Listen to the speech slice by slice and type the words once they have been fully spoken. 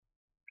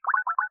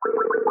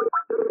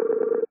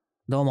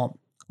どうも、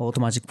オート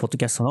マジックポッド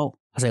キャストの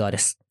長谷川で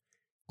す。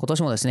今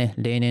年もですね、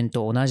例年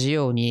と同じ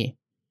ように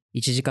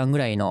1時間ぐ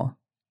らいの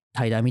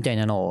対談みたい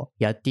なのを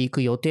やってい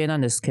く予定な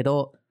んですけ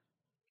ど、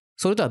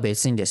それとは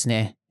別にです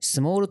ね、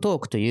スモールトー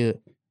クとい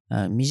う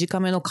短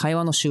めの会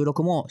話の収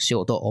録もし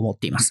ようと思っ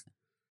ています。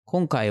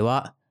今回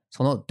は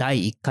その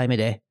第1回目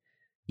で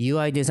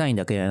UI デザイン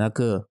だけではな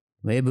く、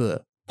ウェ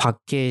ブ、パッ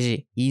ケー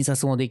ジ、印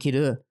刷もでき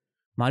る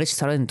マルチ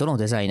タレントの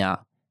デザイナー、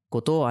後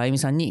藤亜由美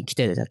さんに来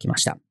ていただきま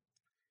した。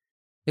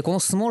で、こ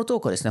のスモールトー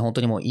クはですね、本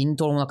当にもうイン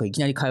トロもなくい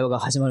きなり会話が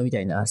始まるみた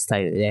いなスタ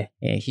イルで、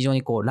非常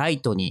にライ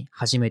トに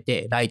始め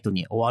て、ライト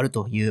に終わる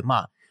という、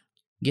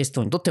ゲス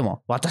トにとって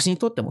も、私に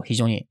とっても非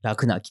常に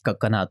楽な企画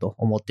かなと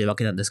思っているわ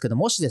けなんですけど、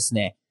もしです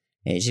ね、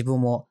自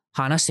分も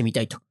話してみ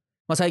たいと。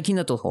最近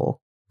だと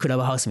クラ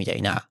ブハウスみた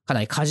いな、か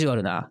なりカジュア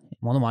ルな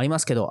ものもありま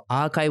すけど、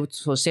アーカイブ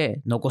とし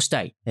て残し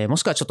たい。も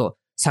しくはちょっと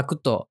サク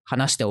ッと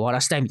話して終わ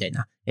らせたいみたい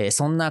な、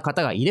そんな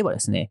方がいればで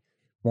すね、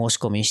申し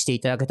込みしてい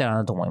ただけたら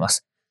なと思いま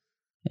す。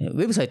ウ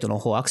ェブサイトの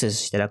方をアクセス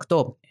していただく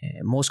と、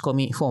申し込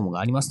みフォームが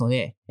ありますの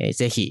で、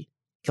ぜひ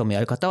興味あ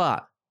る方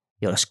は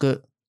よろし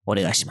くお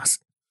願いしま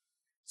す。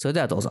それで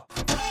はどうぞ。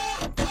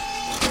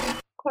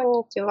こん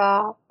にち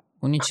は。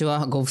こんにち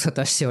は。ご無沙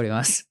汰しており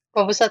ます。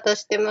ご無沙汰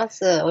してま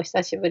す。お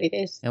久しぶり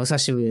です。お久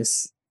しぶりで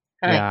す。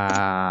はい。い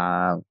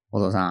やー、後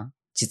藤さん、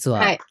実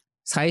は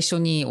最初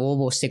に応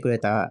募してくれ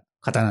た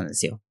方なんで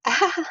すよ。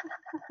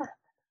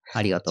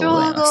ありがとうご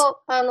ざいます。ちょ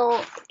うど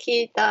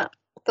聞いた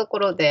とこ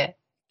ろで、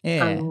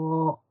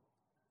お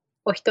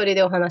一人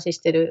でお話しし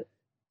てる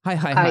はい。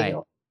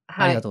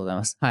ありがとうござい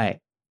ます。は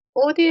い。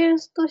オーディエン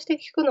スとして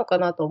聞くのか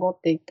なと思っ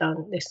ていた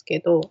んですけ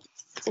ど、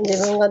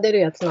自分が出る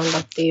やつなんだ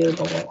っていう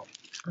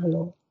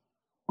の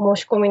を、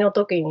申し込みの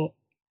時に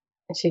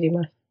知り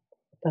まし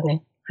た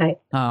ね。はい。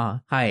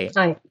はい。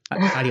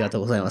ありがと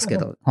うございますけ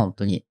ど、本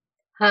当に。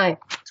はい。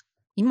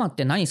今っ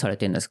て何され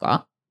てるんです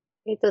か？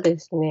で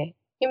すね、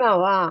今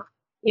は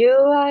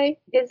UI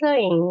デザ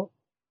イン、ウ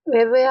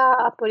ェブ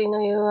やアプリの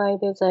UI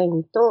デザイ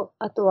ンと、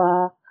あと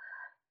は、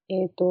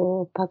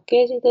パッ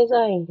ケージデ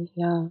ザイン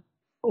や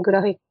グ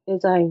ラフィックデ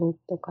ザイン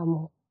とか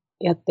も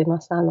やって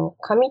ます。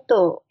紙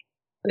と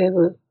ウェ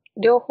ブ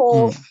両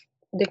方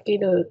でき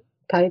る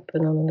タイプ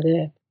なの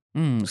で、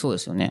そうで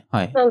すよね。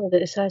はい。なの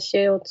で挿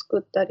絵を作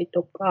ったり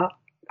とか、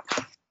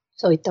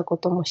そういったこ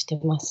ともして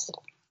ます。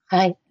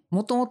はい。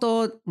もとも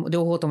と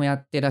両方ともや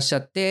ってらっしゃ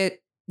っ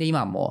て、で、今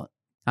はも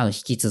う、引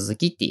き続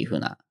きっていう風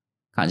な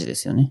感じで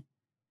すよね。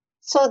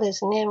そうで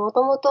すね。も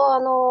ともと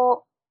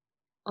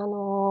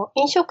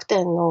飲食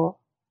店の、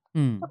イ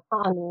ン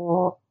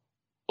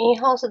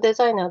ハウスデ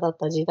ザイナーだっ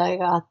た時代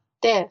があっ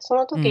て、そ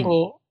の時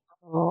に、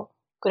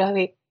グラフ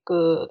ィッ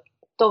ク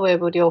とウェ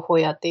ブ両方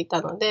やってい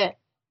たので、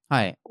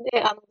はい。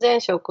で、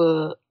前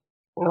職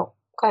の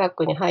カヤッ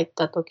クに入っ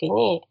た時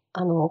に、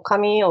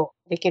紙を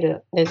でき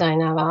るデザイ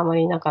ナーがあま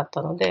りいなかっ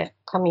たので、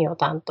紙を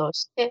担当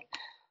して、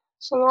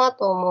その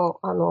後も、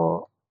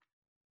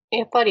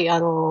やっぱり営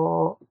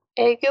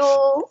業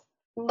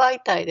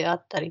媒体であ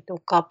ったりと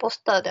か、ポ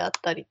スターであっ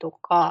たりと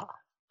か、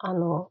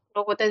ロ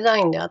ゴデザ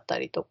インであった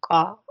りと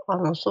か、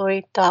そうい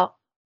った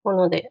も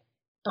ので、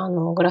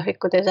グラフィッ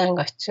クデザイン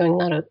が必要に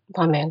なる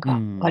場面が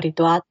割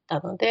とあっ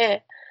たの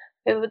で、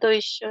ウェブと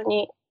一緒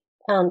に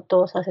担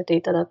当させて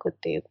いただくっ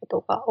ていうこと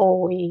が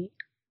多い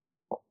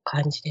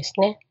感じです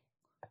ね。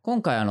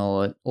今回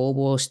応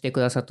募して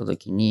くださった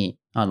時に、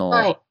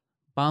はい。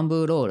バン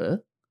ブーロー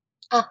ル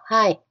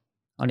はい。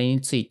あれに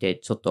ついて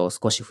ちょっと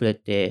少し触れ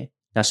て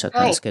らっしゃった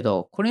んはい。ですけ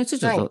ど、これについ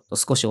てちょっと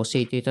少し教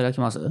えていただ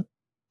けます？バン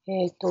ブー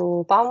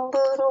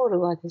ロー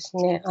ルはです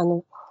ね、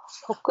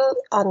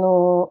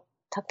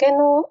竹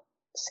の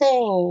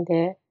繊維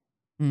で、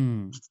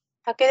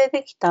竹で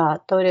でき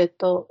たトイレッ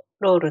ト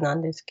ロールな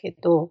んですけ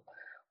ど、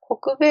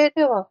北米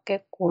では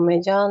結構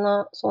メジャー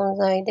な存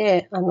在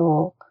で、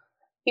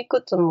い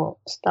くつも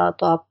スター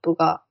トアップ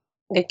が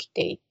でき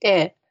てい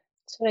て、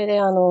それで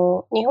日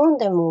本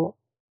でも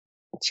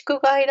竹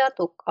害だ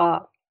と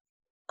か、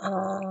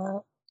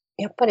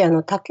やっぱり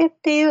竹っ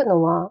ていう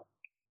のは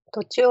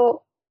土地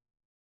を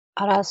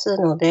荒らす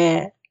の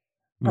で、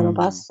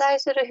伐採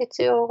する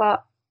必要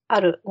があ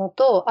るの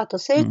と、あと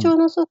成長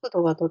の速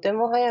度がとて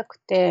も速く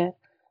て、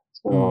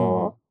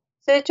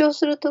成長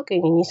する時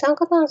に二酸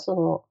化炭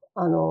素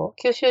の、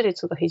吸収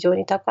率が非常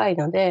に高い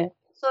ので、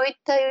そういっ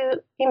たい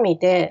う意味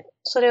で、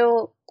それ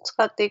を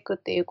使っていくっ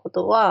ていうこ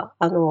とは、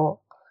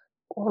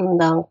温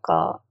暖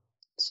化、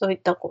そうい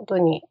ったこと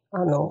に、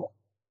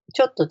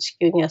ちょっと地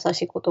球に優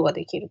しいことが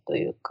できると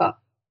いうか、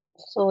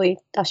そういっ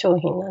た商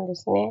品なんで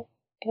すね。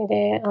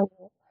で、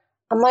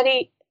あま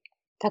り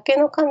竹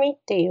の紙っ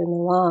ていう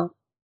のは、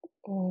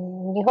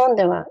日本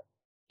では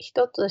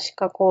一つし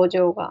か工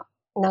場が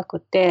なく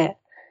て、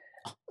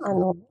と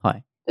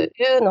い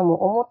うの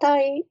も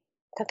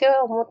竹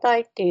は重た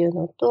いっていう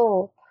の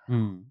と、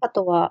あ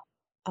とは、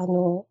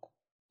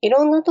い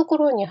ろんなとこ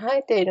ろに生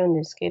えているん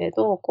ですけれ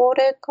ど、高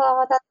齢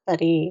化だった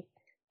り、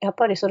やっ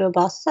ぱりそれを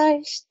伐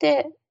採し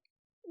て、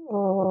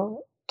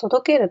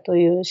届けると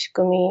いう仕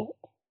組み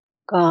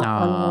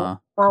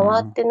が、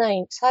回ってな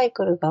い、サイ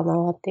クルが回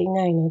ってい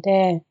ないの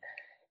で、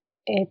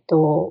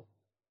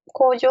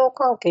工場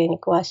関係に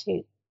詳し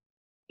い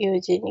友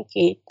人に聞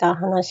いた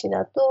話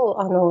だと、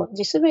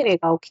地滑り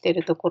が起きて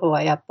るところ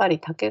はやっぱり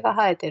竹が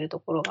生えてると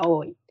ころが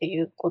多いって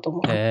いうこと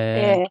もあっへ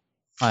え。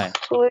て、はい。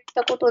そういっ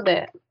たこと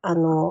で、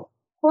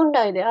本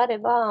来であれ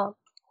ば、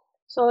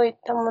そういっ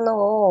たも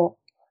のを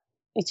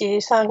一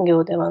次産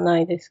業ではな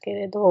いですけ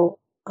れど、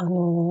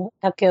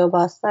竹を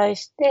伐採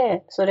し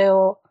て、それ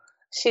を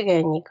資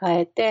源に変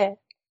えて、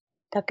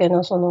竹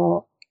のそ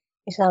の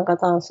二酸化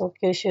炭素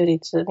吸収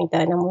率み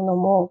たいなもの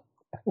も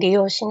利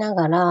用しな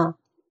がら、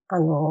あ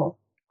の、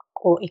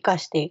生か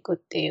していくっ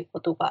ていうこ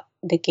とが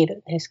でき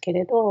るんですけ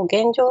れど、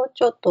現状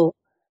ちょっと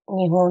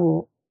日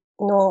本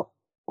の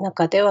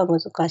中では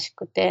難し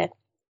くて、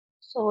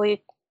そうい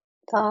っ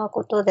た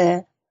こと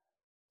で、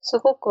す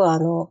ごくあ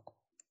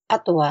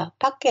とは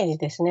パッケージ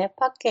ですね。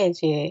パッケー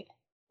ジ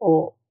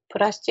をプ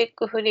ラスチッ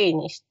クフリー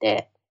にし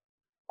て、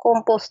コ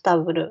ンポスタ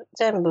ブル、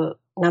全部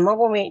生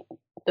ゴミ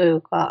とい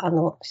うか、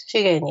資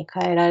源に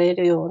変えられ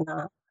るよう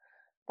な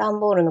段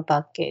ボールのパ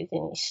ッケージ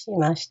にし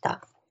まし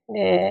た。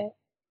で、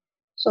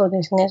そう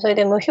ですね、それ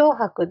で無漂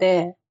白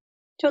で、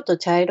ちょっと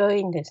茶色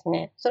いんです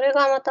ね。それ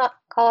がま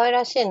た可愛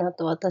らしいな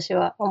と私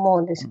は思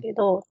うんですけ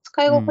ど、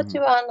使い心地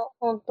は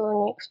本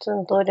当に普通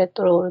のトイレッ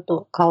トロール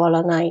と変わ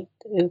らない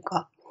という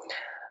か、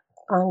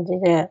感じ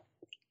で、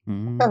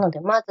なので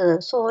まず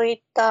そうい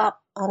っ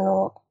た、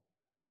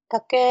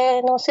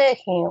竹の製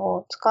品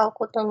を使う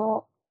こと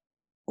の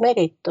メ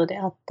リットで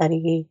あった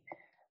り、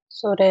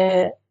そ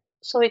れ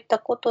そういった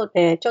こと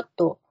で、ちょっ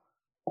と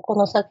こ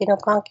の先の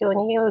環境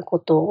に良いこ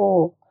と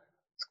を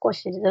少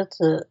しず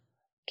つ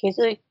気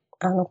づい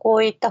こ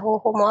ういった方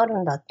法もある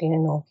んだっていう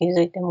のを気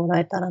づいてもら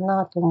えたら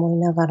なと思い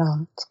なが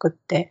ら作っ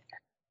て、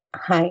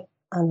はい、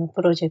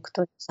プロジェク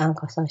トに参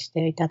加させ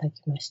ていただ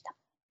きました。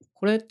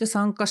これって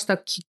参加した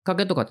きっか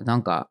けとかってな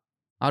んか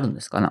あるん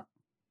ですかな？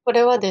こ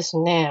れはです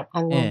ね、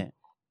ええ。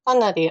か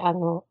なりチ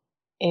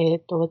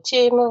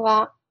ーム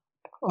が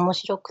面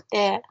白く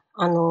て、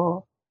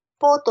ポ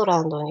ート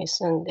ランドに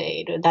住んで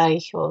いる代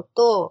表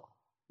と、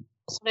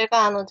それ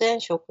が前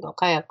職の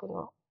カヤック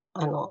の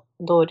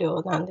同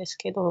僚なんです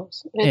けど、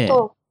それええ。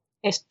と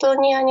エスト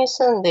ニアに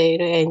住んでい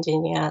るエンジ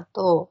ニア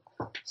と、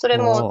それ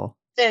おもお。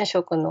前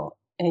職の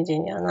エンジ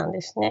ニアなん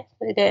ですね。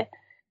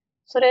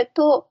それ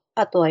と、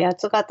あとは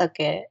八ヶ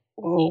岳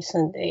に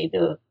住んでい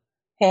る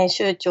編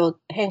集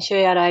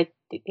やライ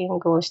ティン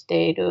グをし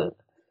ている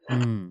う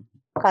ん。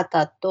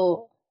方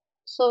と、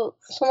そ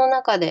の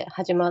中で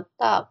始まっ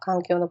た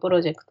環境のプ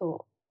ロジェク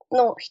ト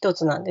の一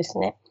つなんです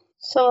ね。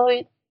そう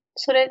い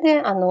それ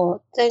で、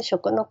前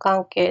職の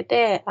関係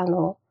で、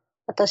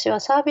私は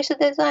サービス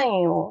デザ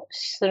インを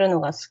する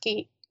のが好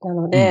きな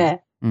のうん。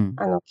で、うん。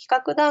企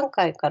画段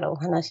階からお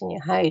話に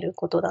入る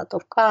ことだと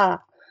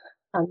か、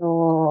あ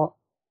の、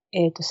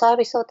サー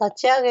ビスを立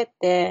ち上げ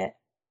て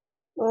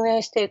運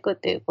営していくっ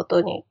ていうこ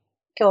とに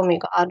興味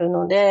がある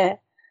ので、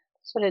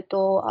それ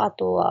と、あ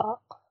とは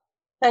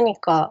何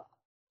か、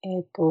え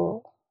っ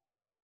と、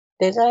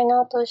デザイ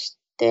ナーとし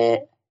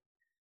て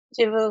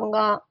自分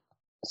が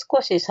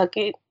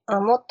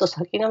もっと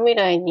先の未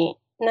来に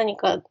何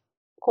か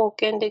貢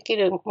献でき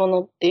るも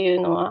のってい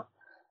うのは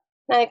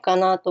ないか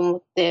なと思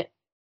って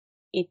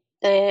行っ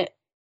て、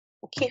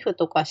寄付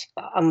とかし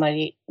かあんま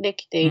りで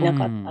きてういな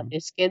かったんん。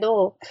ですけ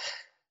ど、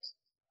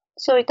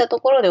そういったと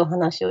ころでお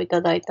話をい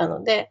ただいた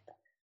ので、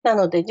な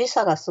ので時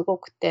差がすご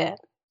くて、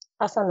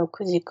朝の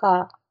9時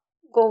か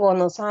午後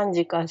の3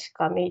時かし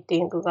かミーテ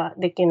ィングが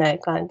できない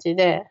感じ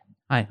で、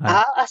はい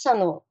はい。朝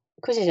の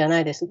9時じゃな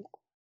いです。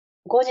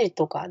5時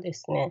とかで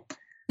すね。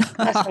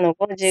朝の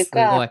5時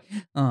か、すごい。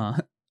うん。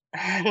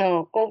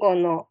午後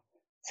の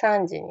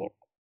3時に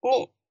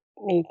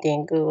ミーティ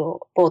ング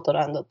をポート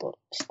ランドと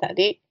した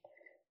り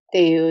っ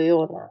ていう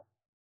ような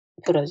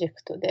プロジェ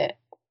クトで。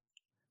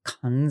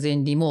完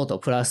全リモート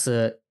プラ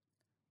ス、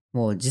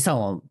もう時差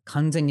も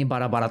完全にバ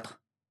ラバラと。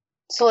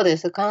そうで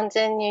す。完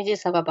全に時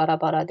差がバラ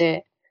バラ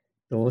で、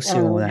どうしあ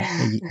の ようもない。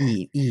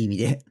いい意味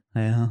で。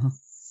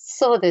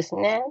そうです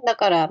ね。だ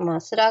から、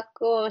スラッ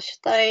クを主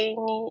体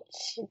に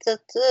し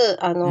つつ、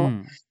う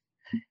ん。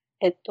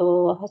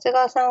長谷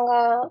川さん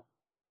が、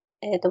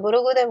ブ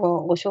ログで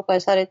もご紹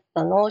介されて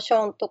たノーシ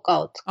ョンと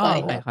かをああ、使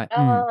いながはいはい。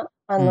うん。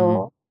ら、う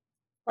ん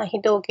うん。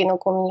非同期の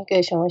コミュニケ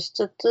ーションをし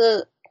つ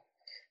つ、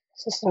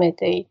進め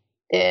ていっ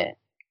て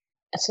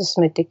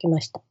進めてきま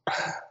した。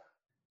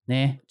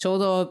ね、ちょう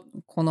ど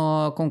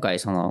今回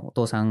そのお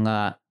父さん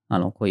が、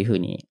こういう風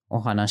にお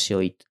話を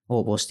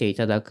応募してい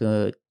ただ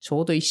く、ち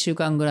ょうど1週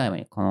間ぐらい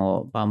前にこ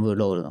のバンブー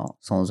ロールの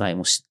存在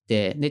も知っ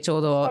て、で、ちょ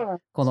うどそうなん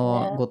でこすね。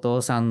の後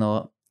藤さん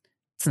の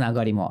つな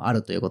がりもあ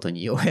るということ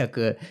にようや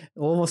く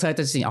応募され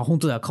た時に、あ、本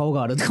当だ、顔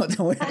があるとかっ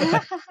て思いなが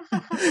ら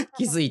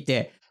気づい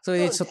て、それ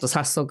でちょっとそ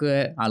うです。早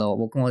速、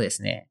僕もで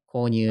すね、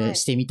購入はい。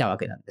してみたわ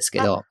けなんです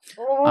けあ、ど、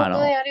あの、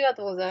ほんとにありが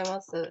とうござい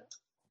ます。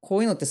こ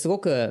ういうのってすご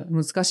く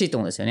難しいと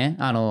思うんですよね。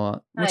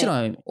もはい。ちろ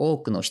ん多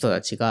くの人た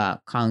ち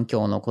が環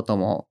境のこと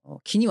も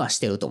気にはし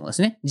てると思うんで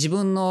すね。自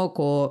分の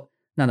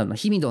なんだろうな、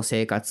日々の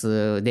生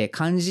活で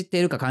感じ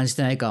てるか感じ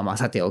てないかはまあ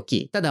さてお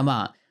き、ただ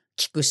まあ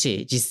聞く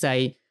し、実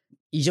際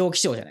異常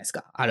気象じゃないです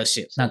か、ある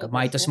種。なんか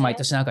毎年毎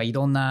年なんかい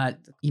ろんな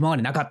今ま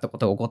でなかったこ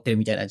とが起こってる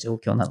みたいな状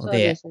況なの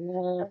で、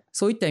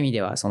そういった意味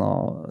では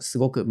す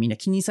ごくみんな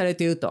気にされ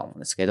ているとは思うん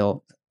ですけ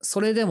ど、そ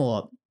れで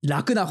も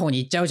楽な方に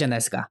行っちゃうじゃない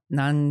ですか。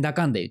なんだ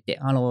かんだ言って。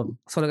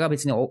それが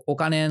別にお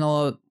金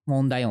の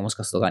問題ももし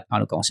かするとあ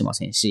るかもしれま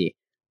せんし、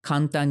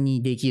簡単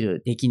にでき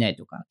る、できない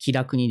とか、気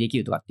楽にでき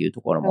るとかっていう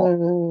ところ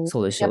も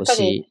そうでしょう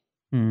し。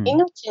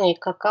命に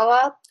関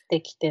わっ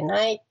てきて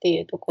ないってい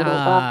うところ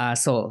が、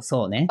そ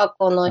うね。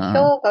この氷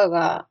河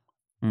が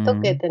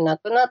溶けてな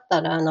くなっ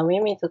たら飲み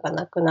水が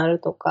なくなる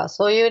とか、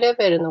そういうレ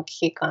ベルの危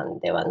機感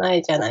ではな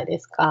いじゃないで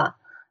すか。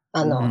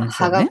葉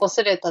が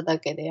擦れただ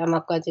けで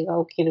山火事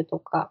が起きると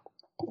か、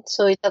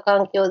そういった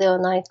環境では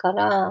ないか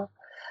ら、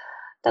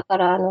だか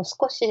ら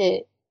少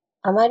し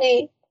あま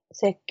り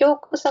説教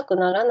臭く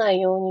ならな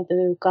いようにと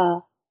いう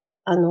か、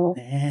た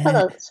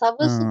だサ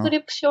ブスク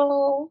リプシ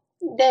ョ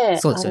ンで、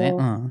そうですよ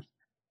ね。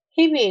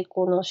日々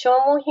この消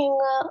耗品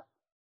が、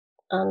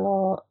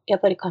やっ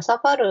ぱりか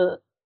さば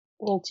る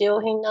日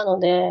用品なの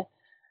で、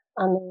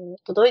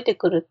届いて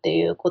くるって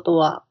いうこと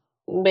は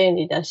便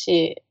利だ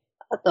し、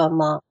あとは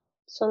まあ、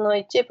その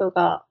一部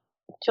が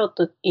ちょっ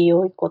と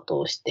良いこと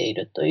をしてい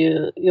るとい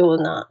うよう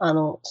な、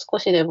少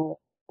しでも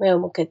目を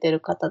向けてる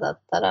方だ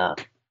ったら、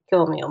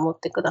興味を持っ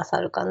てくだ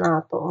さるか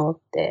なと思っ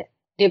て、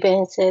利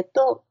便性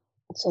と、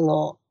そ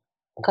の、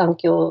環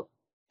境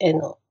へ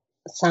の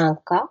参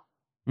加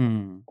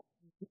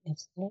で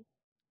すね。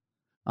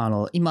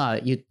今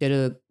言って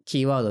る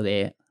キーワード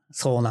で、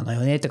そうなの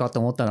よねとか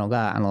と思ったの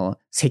が、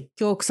説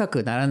教臭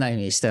くならないよ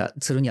うにす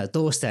るには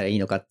どうしたらいい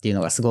のかっていう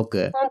のがすご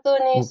く、本当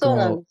にそう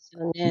なんです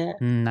よね。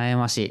悩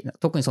ましい。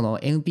特にその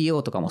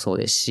NPO とかもそう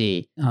です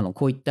し、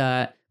こういっ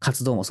た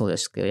活動もそうで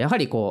すけど、やは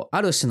り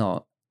ある種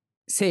の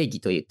正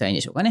義と言ったらいいん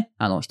でしょうかね。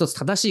一つ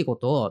正しいこ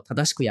とを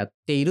正しくやっ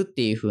ているっ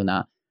ていう風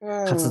な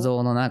活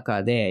動の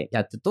中で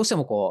やって、どうして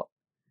も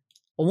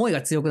思い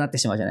が強くなって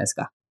しまうじゃないです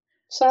か。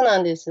そうな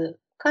んです。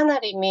かな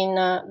りみん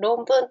な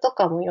論文と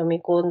かも読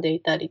み込んで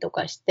いたりと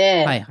かし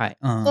て、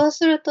そう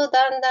すると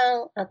だんだ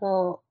ん、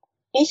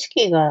意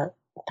識が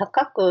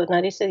高く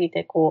なりすぎ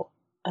て、ちょ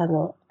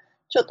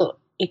っと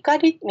怒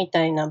りみ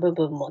たいな部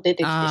分も出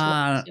てきてし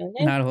まうんですよ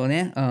ね。なるほど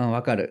ね。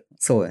わかる。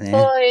そうよね。そ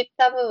ういっ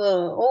た部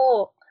分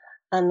を、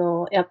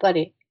やっぱ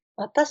り、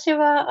私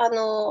は、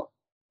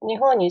日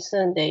本に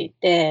住んでい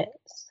て、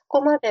そ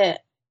こま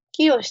で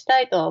寄与した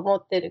いとは思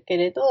ってるけ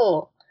れ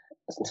ど、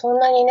そん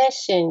なに熱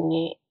心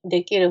に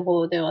できる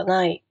方では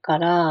ないか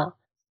ら、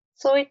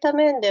そういった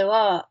面で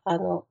は、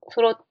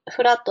フラ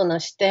ットな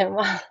視点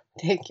は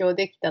提供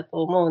できた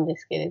と思うんで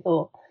すけれ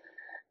ど、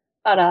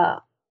だか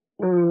ら、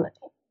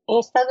イ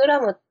ンスタグ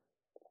ラム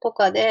と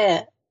か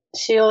で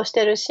使用し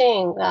てるシ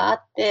ーンがあ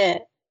っ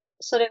て、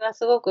それが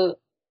すごく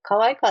可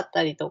愛かっ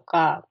たりと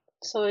か、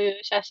そうい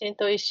う写真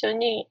と一緒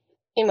に、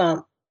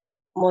今、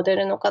モデ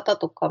ルの方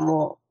とか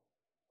も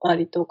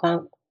割と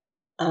環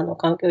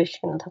境意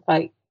識の高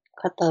い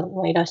方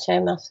もいらっしゃ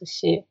います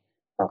し、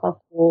ち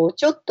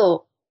ょっ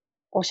と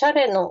おしゃ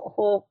れの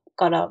方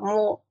から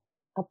も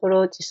アプ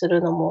ローチす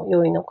るのも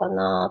良いのか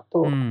な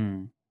と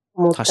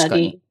思った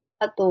り、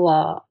あと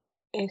は、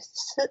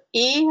ESG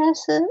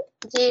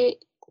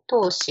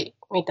投資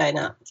みたい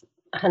な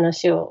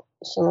話を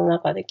その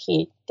中で聞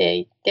いて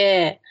い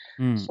て、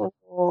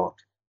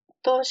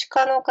投資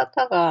家の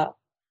方が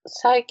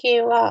最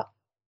近は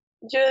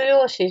重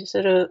要視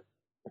する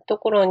と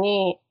ころ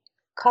に、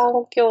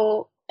環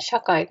境、社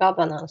会、ガ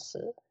バナンス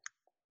っ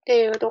て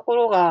いうとこ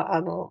ろ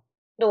が、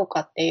どう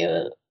かってい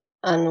う、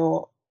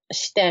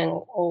視点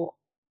を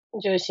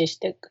重視し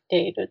てきて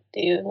いるっ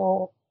ていうの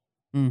を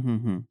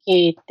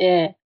聞い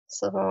て、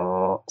そ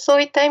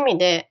ういった意味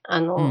で、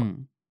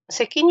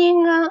責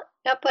任が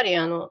やっぱり、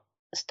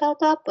スター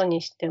トアップ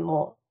にして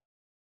も、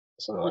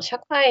社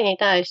会に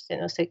対して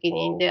の責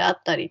任であ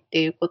ったりっ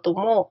ていうこと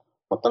も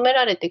求め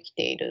られてき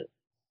ている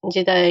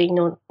時代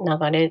の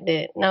流れ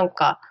で、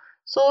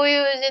そうい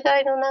う時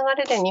代の流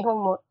れで日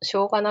本もし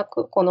ょうがな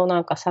く、この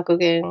削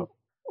減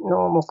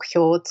の目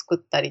標を作っ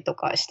たりと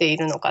かしてい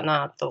るのか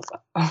なと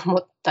か思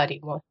ったり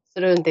もす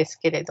るんです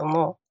けれど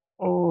も、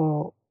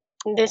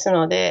です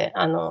ので、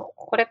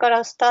これか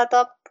らスタート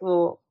アップ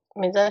を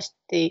目指し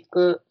てい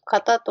く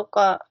方と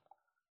か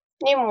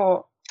に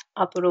も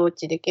アプロー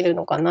チできる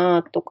のか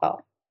なと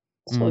か、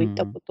そういっ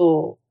たこと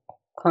を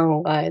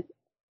考え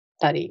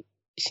たり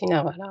し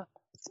ながら、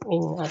み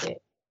んな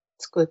で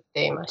作っ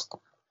ていました。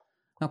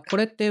こ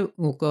れって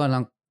僕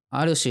は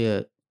ある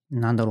種、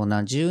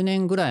10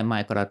年ぐらい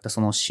前からあった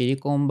そのシリ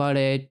コンバ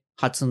レー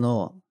発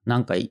の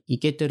イ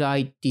ケてる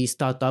IT ス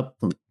タートアッ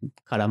プ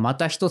からま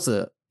た一皮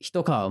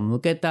を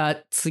向けた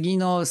次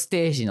のス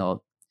テージ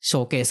のシ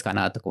ョーケースか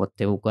なとこうっ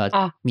て僕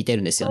は見て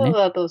るんですよね。そう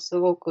だとす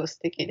ごく素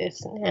敵で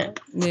すね。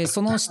で、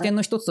その視点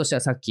の一つとして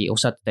はさっきおっ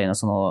しゃってたよう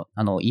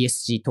な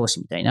ESG 投資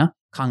みたいな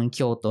環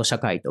境と社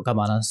会とガ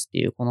バナンスって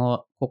いう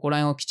ここら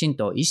辺をきちん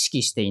と意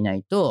識していな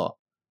いと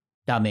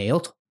ダメよ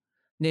と。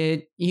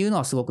で、いうの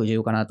はすごく重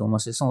要かなと思いま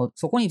すし、そ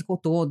こにこ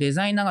とをデ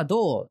ザイナーが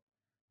どう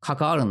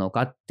関わるの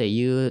かって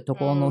いうと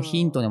ころの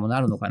ヒントにも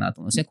なるのかな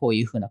と思うんですね。こう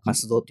いうふうな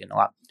活動っていうの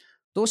は。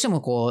どうして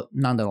もこう、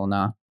なんだろう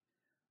な、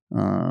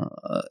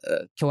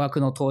巨額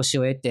の投資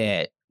を得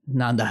て、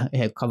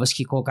株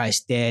式公開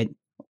して、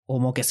大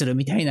儲けする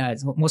みたいな、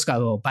もしくは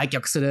売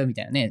却するみ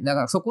たいなね。だ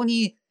からそこ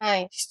に、は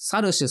い。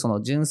ある種そ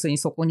の純粋に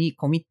そこに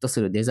コミットす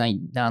るデザ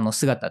イナーの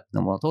姿っていう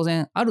のも当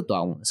然あると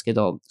は思うんですけ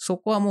ど、そ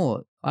こはも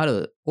う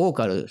多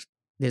くある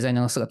デザイ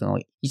ナーの姿の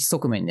一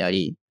側面であ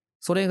り、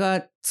それ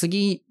が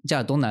次、じゃ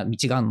あどんな道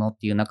があるのっ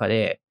ていう中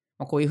で、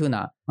こういうふう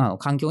な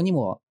環境に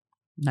も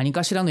何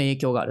かしらの影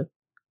響がある。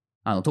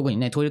特に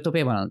ね、トイレット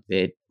ペーパーなん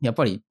て、やっ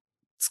ぱり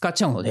使っ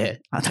ちゃうの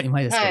で、当たり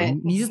前ですけど、はい。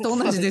水と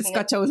同じで使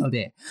っちゃうの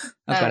で、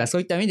だかはい。らそ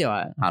ういった意味で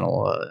は、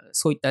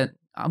そういった、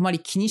あんまり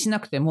気にしな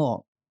くて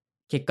も、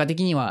結果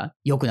的には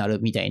良くなる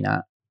みたい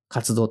な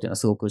活動っていうのは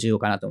すごく重要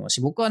かなと思う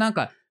し、僕はなん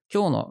か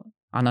今日の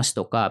話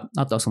とか、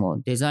あとはそ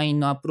のデザイン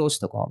のアプローチ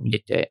とかを見て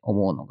て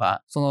思うの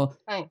が、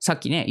はい。さっ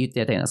きね、言っ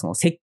てたようなその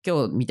説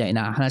教みたい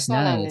な話にな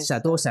そうらないようになんです。した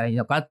らどうしたらいい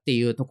のかって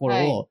いうところ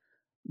はい。を、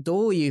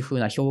どういうふう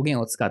な表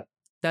現を使っ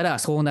たら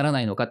そうなら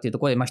ないのかっていうと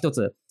ころで、一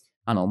つ、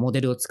モデ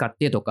ルを使っ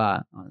てと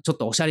か、ちょっ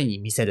とおしゃれに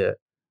見せる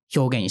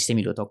表現にして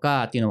みると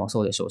かっていうのも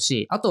そうでしょう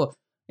し、あと、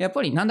やっ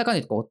ぱりなんだかんだ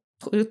言うとこう、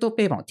トイレット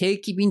ペーパーの定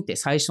期便って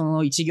最初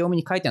の1行目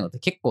に書いてあるのって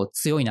結構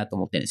強いなと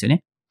思ってるんですよ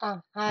ね。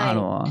あ、はい。あ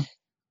の、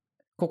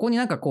ここに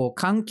なんかこう、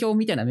環境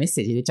みたいなメッ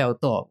セージ入れちゃう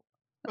と、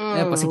や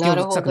っぱうん、説な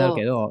る教臭くなる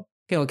けほど。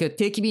ど、けど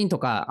定期便と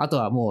か、あと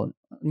はも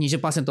う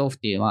20%オフっ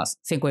ていう、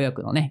先行予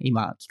約のね、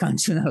今、期間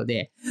中なの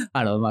で、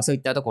そうい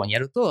ったところにや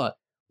ると、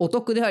お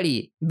得であ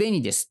り、便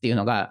利ですっていう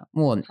のが、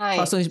もう、フはい。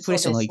ァーストインプレッそう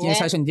ションのいですね。きなり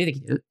最初に出て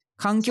きてる。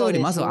環境よりそう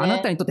でまずはあな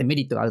たすね。にとってメ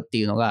リットがあるって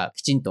いうのが、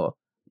きちんと、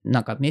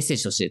なんかメッセー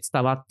ジとして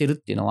伝わってるっ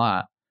ていうの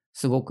は、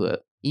すご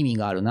く意味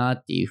があるな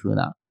っていう風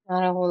な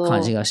なるほど。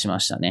感じがしま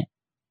したね。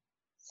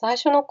最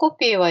初のコ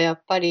ピーはや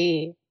っぱ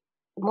り、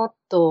もっ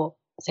と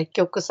積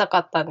極臭か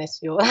ったんで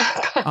すよ。なん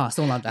か ああ、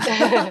そうなんだ。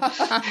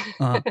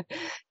う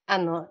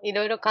ん。い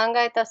ろいろ考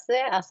えた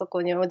末、あそ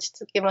こに落ち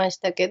着きまし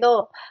たけ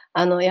ど、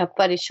やっ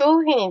ぱり消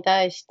費に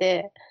対し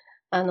て、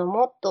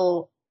もっ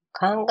と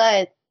考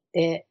え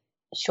て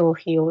消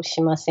費を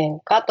しません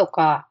かと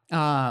か、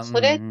ああ、うんう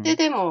それってん。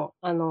でも、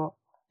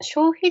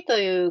消費と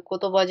いう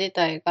言葉自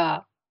体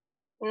が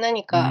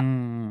何うーか、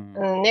ん。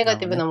ネガ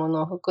ティブななるほどね。も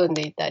のを含ん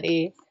でいた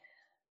り、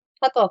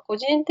あとは個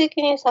人的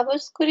にサブ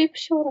スクリプ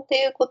ションって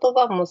いう言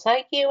葉も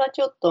最近は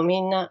ちょっとみ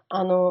んな、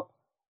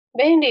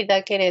便利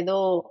だけれ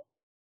ど、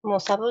もう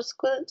サブス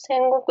ク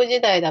戦国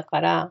時代だ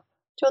から、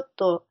ちょっ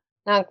と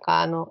なん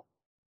か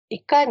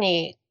いか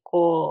に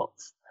こ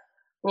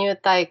う、入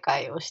退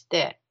会をし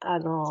て、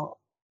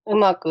う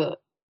まく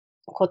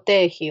固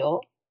定費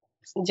を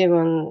自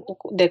分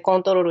でコ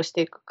ントロールし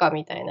ていくか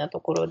みたいな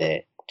ところ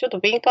で、ちょっと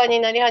敏感に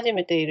なり始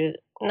めてい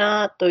る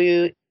なと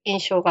いう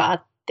印象があ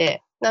っ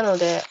て、なの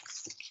で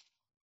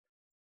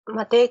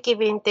定期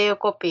便っていう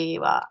コピー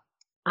は、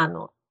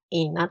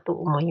いいなと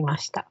思いま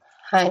した。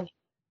はい。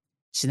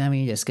ちなみ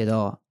にですけ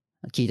ど、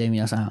聞いてる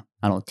皆さん、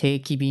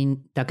定期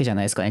便だけじゃ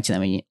ないですかね、ちな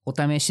みに。お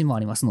試しもあ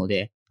りますの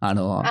で、あ、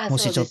も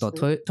しちょっそうで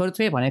す。とトイレット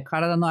ペーパーね、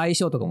体の相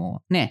性とか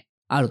もね、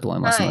あると思い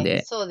ますはい、の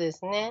で、そうで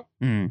すね。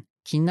うん。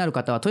気になる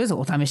方は、とりあえず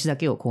お試しだ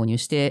けを購入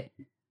して、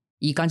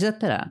いい感じだっ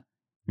たら、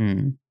う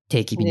ん、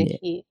定期便でぜ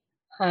ひ、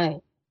は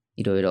い。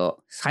いろい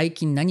ろ最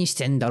近何し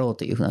てんだろう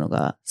という風なの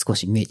が少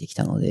し見えてき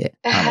たので、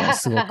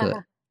すごく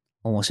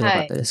面白かった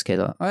はい、ですけ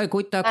ど、こ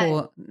ういったはい、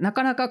こう、な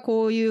かなか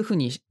こういう風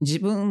に自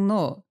分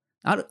の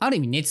ある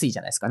意味熱意じ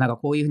ゃないですか。なんか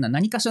こういう風な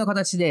何かしらの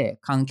形で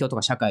環境と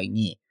か社会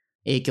に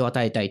影響を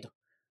与えたいと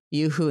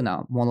いう風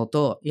なもの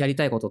と、やり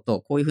たいこと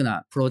と、こういう風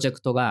なプロジェ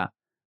クトが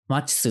マ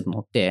ッチするの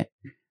って、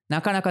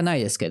なかなかない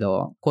ですけ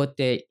ど、こうやっ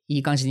てい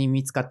い感じに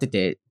見つかって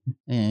て、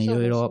いそう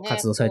ろいですね、ろ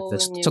活動されてたら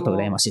幸運にちょっと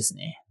羨まも、しいです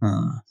ね。う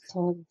ん。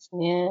そうです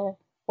ね。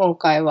今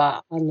回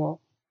は、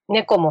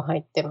猫も入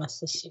ってま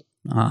すし。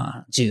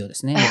ああ、重要で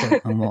すね。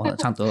もう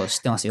ちゃんと知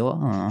ってますよ。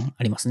うん、あ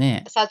ります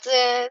ね。撮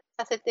影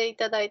させてい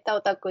ただいた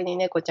お宅に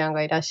猫ちゃん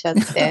がいらっしゃっ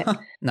て、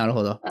なる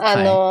ほど。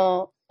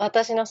はい。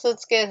私のスー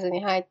ツケース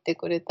に入って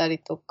くれたり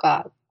と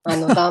か、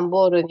段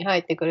ボールに入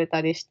ってくれた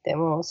りして、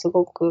もうす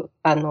ごく、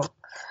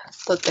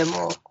とて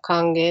も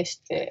歓迎し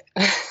て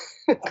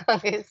歓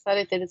迎さ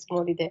れてるつ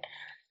もりで、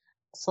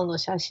その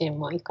写真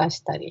も活かし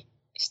たり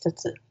しつ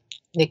つ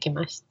でき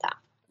まし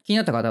た。気に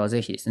なった方は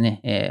ぜひです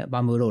ね、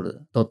バンブーロー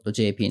ル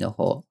 .jp の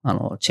方、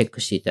チェッ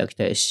クしていただき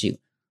たいし、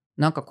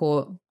なんか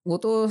こう、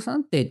後藤さ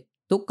んって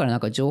どっからなん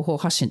か情報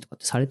発信とかっ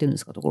てされてるんで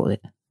すか、ところで。い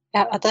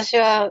や、私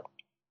は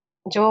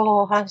情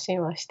報発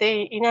信はし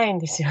ていないん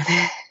ですよね。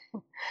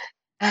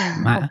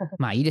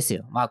まあいいです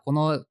よ。まあこ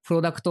のプ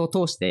ロダクトを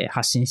通して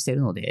発信して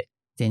るので、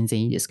全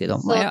然いいですけど、や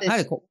はりそう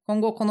です。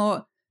今後こ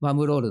のバン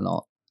ブーロール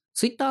の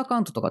ツイッターアカ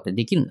ウントとかって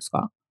できるんです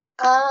か？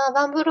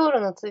バンブロー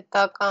ルのツイッ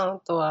ターアカウン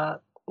ト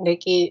はで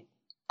き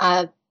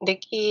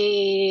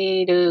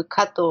る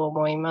かと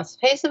思います。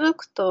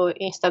Facebook と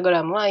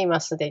Instagram は今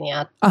すでに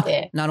あっあ、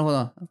て、なるほ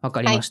ど。わ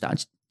かりはい。ました。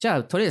じゃ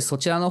あ、とりあえずそ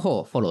ちらの方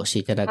をフォローして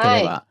いただけ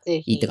れば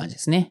いいって感じで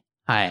すね。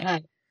はい。は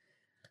い。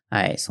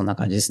はい。そんな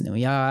感じですね。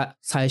いや、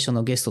最初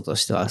のゲストと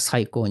しては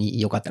最高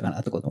に良かったか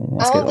なと思い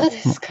まあ、すけど。本当で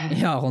すか。い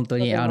や、本当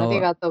に、とてもあり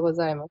がとうご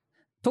ざいます。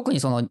特に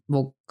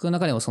僕の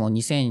中でも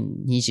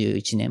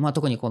2021年、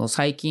特にこの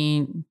最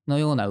近の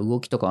ような動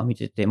きとかを見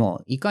てて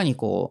も、いかに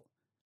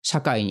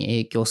社会に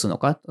影響するの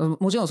か。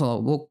もちろ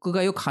ん僕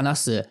がよく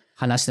話す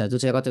話はど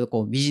ちらかという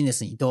とビジネ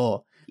スに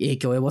どう影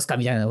響を及ぼすか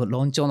みたいな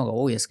論調の方が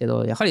多いですけ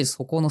ど、やはり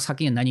そこの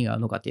先に何があ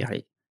るのかってやは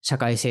り社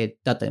会性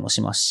だったりも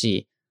します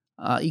し、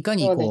いか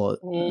にそう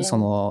です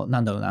ね。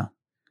なんだろうな、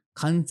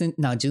完全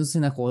な純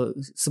粋な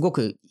すご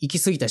く行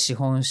き過ぎた資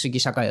本主義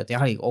社会だとや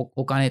はり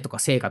お金とか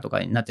成果とか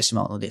になってし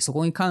まうので、そ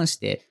こに関し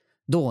て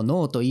どう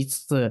ノーと言い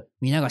つつ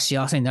皆が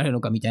幸せになれるの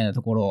かみたいな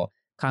ところを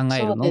考え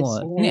るのそうで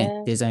すもね、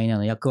ね。デザイナー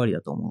の役割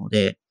だと思うの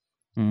で、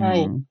は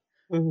い。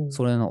うん。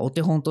それのお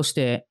手本とし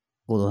て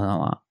後藤さん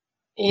は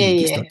いい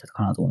ゲストだっいえいえ、た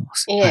かなと思いま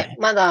す。いえ、はい。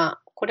ま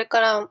だこれか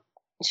ら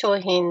商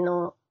品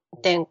の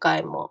展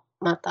開も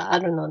またあ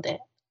るの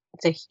で、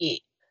ぜ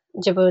ひ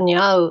自分に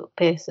合う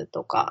ペース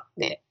とか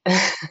で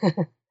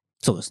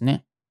そうです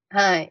ね。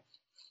はい。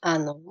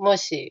も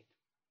し、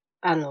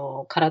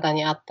体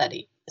に合った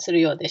りす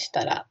るようでし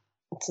たら、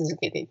続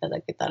けていた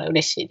だけたら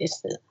嬉しいで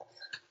す。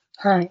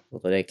はい。というこ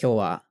とで今日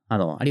は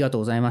ありがと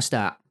うございまし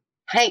た。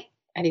はい、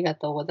ありが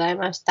とうござい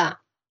まし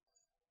た。